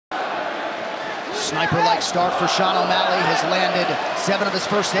Sniper-like start for Sean O'Malley, has landed 7 of his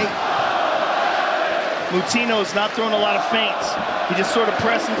first 8. Moutinho's not throwing a lot of feints. He just sort of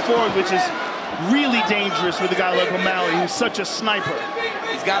pressing forward, which is really dangerous with a guy like O'Malley, who's such a sniper.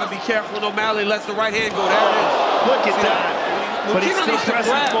 He's got to be careful when O'Malley lets the right hand go. There it is. Look at that. But he's still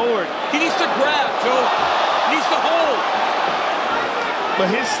pressing forward. He needs to grab, Joe. He needs to hold. But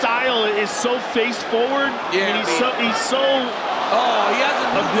his style is so face forward. Yeah, and he's so he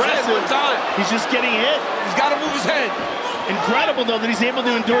hasn't moved aggressive. his head one time. He's just getting hit. He's got to move his head. Incredible, though, that he's able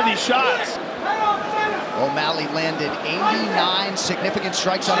to endure these shots. O'Malley landed 89 significant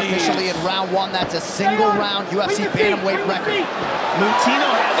strikes unofficially in round 1. That's a single-round UFC bantamweight record. Moutinho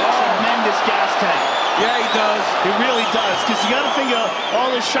has a tremendous gas tank. Yeah, he does. He really does, because you got to think of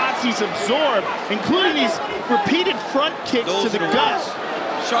all the shots he's absorbed, including these repeated front kicks to the gut.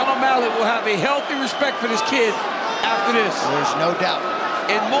 Sean O'Malley will have a healthy respect for this kid after this. There's no doubt.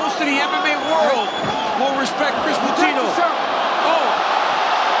 And most of the MMA world will respect Chris Moutinho.